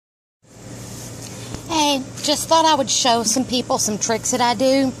Hey, just thought I would show some people some tricks that I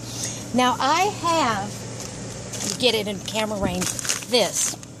do. Now I have, get it in camera range,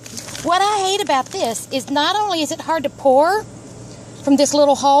 this. What I hate about this is not only is it hard to pour from this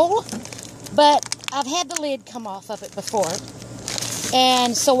little hole, but I've had the lid come off of it before.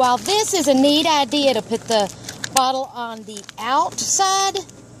 And so while this is a neat idea to put the bottle on the outside,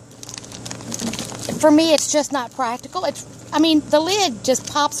 for me it's just not practical. I mean, the lid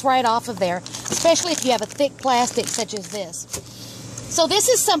just pops right off of there, especially if you have a thick plastic such as this. So this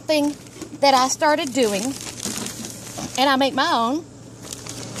is something that I started doing, and I make my own.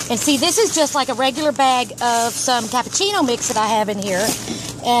 And see, this is just like a regular bag of some cappuccino mix that I have in here.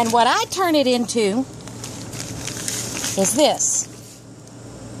 And what I turn it into is this.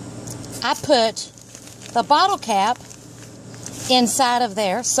 I put the bottle cap inside of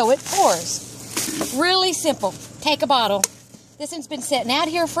there so it pours. Really simple. Take a bottle. This one's been sitting out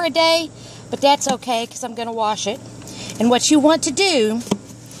here for a day, but that's okay because I'm going to wash it. And what you want to do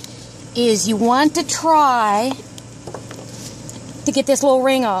is you want to try to get this little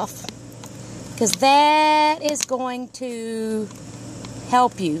ring off, because that is going to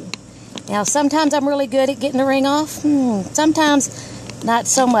help you. Now, sometimes I'm really good at getting the ring off. Sometimes not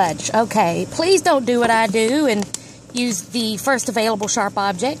so much. Okay, please don't do what I do and use the first available sharp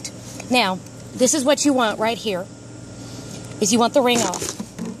object. Now, this is what you want right here, is you want the ring off.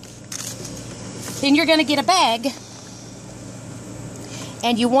 Then you're going to get a bag,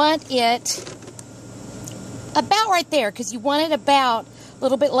 and you want it about right there, because you want it about a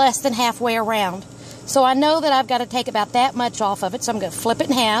little bit less than halfway around. So I know that I've got to take about that much off of it, so I'm going to flip it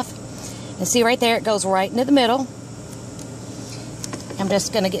in half. And see right there, it goes right into the middle. I'm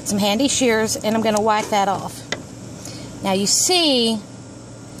just going to get some handy shears, and I'm going to wipe that off. Now you see,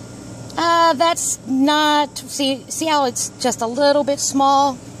 that's not, see how it's just a little bit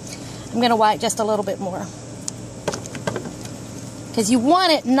small? I'm going to wipe just a little bit more, because you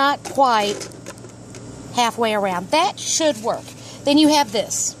want it not quite halfway around. That should work. Then you have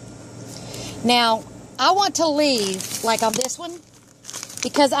this. Now, I want to leave, like on this one,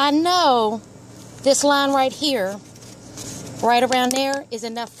 because I know this line right here, right around there, is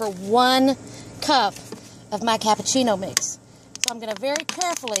enough for 1 cup of my cappuccino mix. So I'm going to very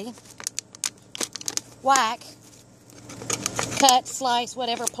carefully whack, cut, slice,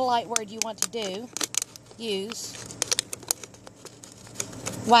 whatever polite word you want to use,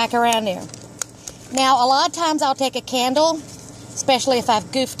 whack around there. Now, a lot of times I'll take a candle, especially if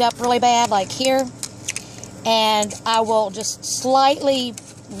I've goofed up really bad, like here, and I will just slightly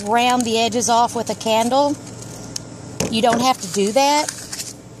round the edges off with a candle. You don't have to do that.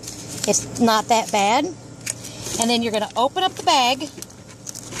 It's not that bad. And then you're going to open up the bag,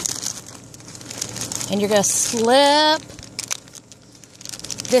 and you're going to slip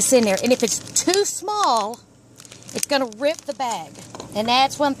this in there. And if it's too small, it's going to rip the bag. And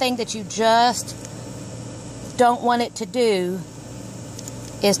that's one thing that you just don't want it to do,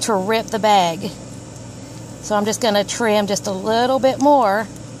 is to rip the bag. So I'm just going to trim just a little bit more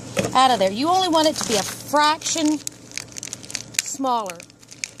out of there. You only want it to be a fraction smaller.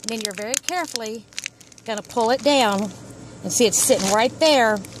 And then you're very carefully going to pull it down, and see it's sitting right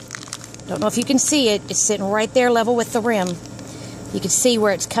there. Don't know if you can see it. It's sitting right there level with the rim. You can see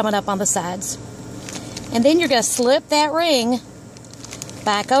where it's coming up on the sides. And then you're going to slip that ring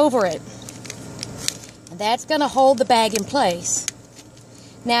back over it. And that's going to hold the bag in place.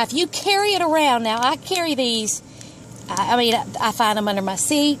 Now, if you carry it around, now I carry these, I find them under my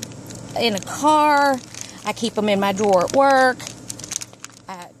seat, in a car, I keep them in my drawer at work,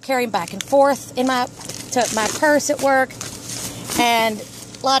 I carry them back and forth in my purse at work, and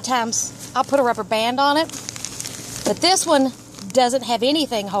a lot of times I'll put a rubber band on it, but this one doesn't have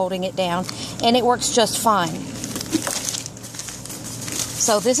anything holding it down, and it works just fine.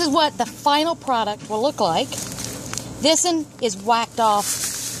 So this is what the final product will look like. This one is whacked off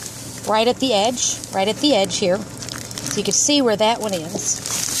right at the edge here. So you can see where that one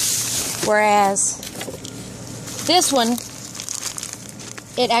is. Whereas this one,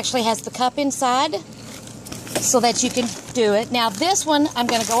 it actually has the cup inside so that you can do it. Now this one, I'm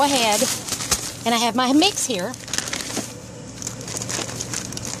going to go ahead, and I have my mix here.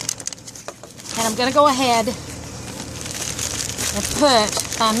 And I'm going to go ahead and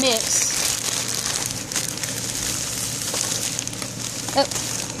put my mix.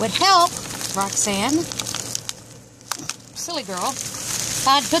 Would help, Roxanne, silly girl, if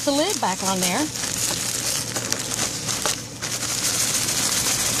I'd put the lid back on there.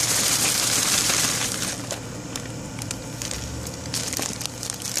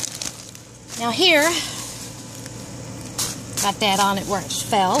 Now here, got that on it where it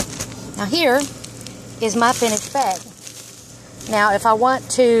fell. Now here is my finished bag. Now, if I want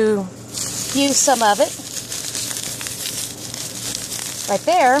to use some of it, right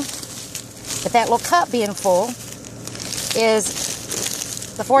there, with that little cup being full,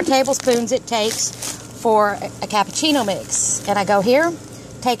 is the 4 tablespoons it takes for a cappuccino mix. And I go here,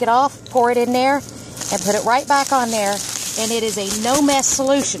 take it off, pour it in there, and put it right back on there, and it is a no-mess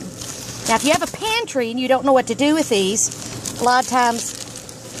solution. Now, if you have a pantry and you don't know what to do with these, a lot of times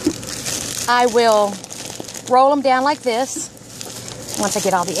I will roll them down like this, once I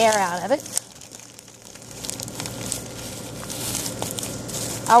get all the air out of it.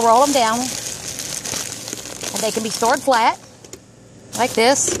 I'll roll them down, and they can be stored flat, like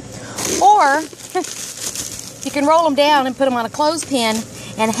this. Or, you can roll them down and put them on a clothespin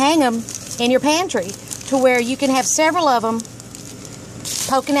and hang them in your pantry to where you can have several of them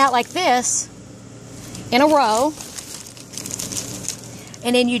poking out like this in a row.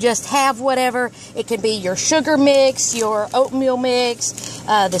 And then you just have whatever. It can be your sugar mix, your oatmeal mix.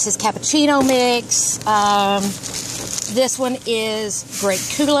 This is cappuccino mix. This one is grape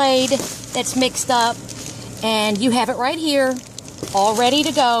Kool-Aid that's mixed up. And you have it right here, all ready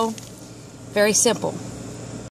to go. Very simple.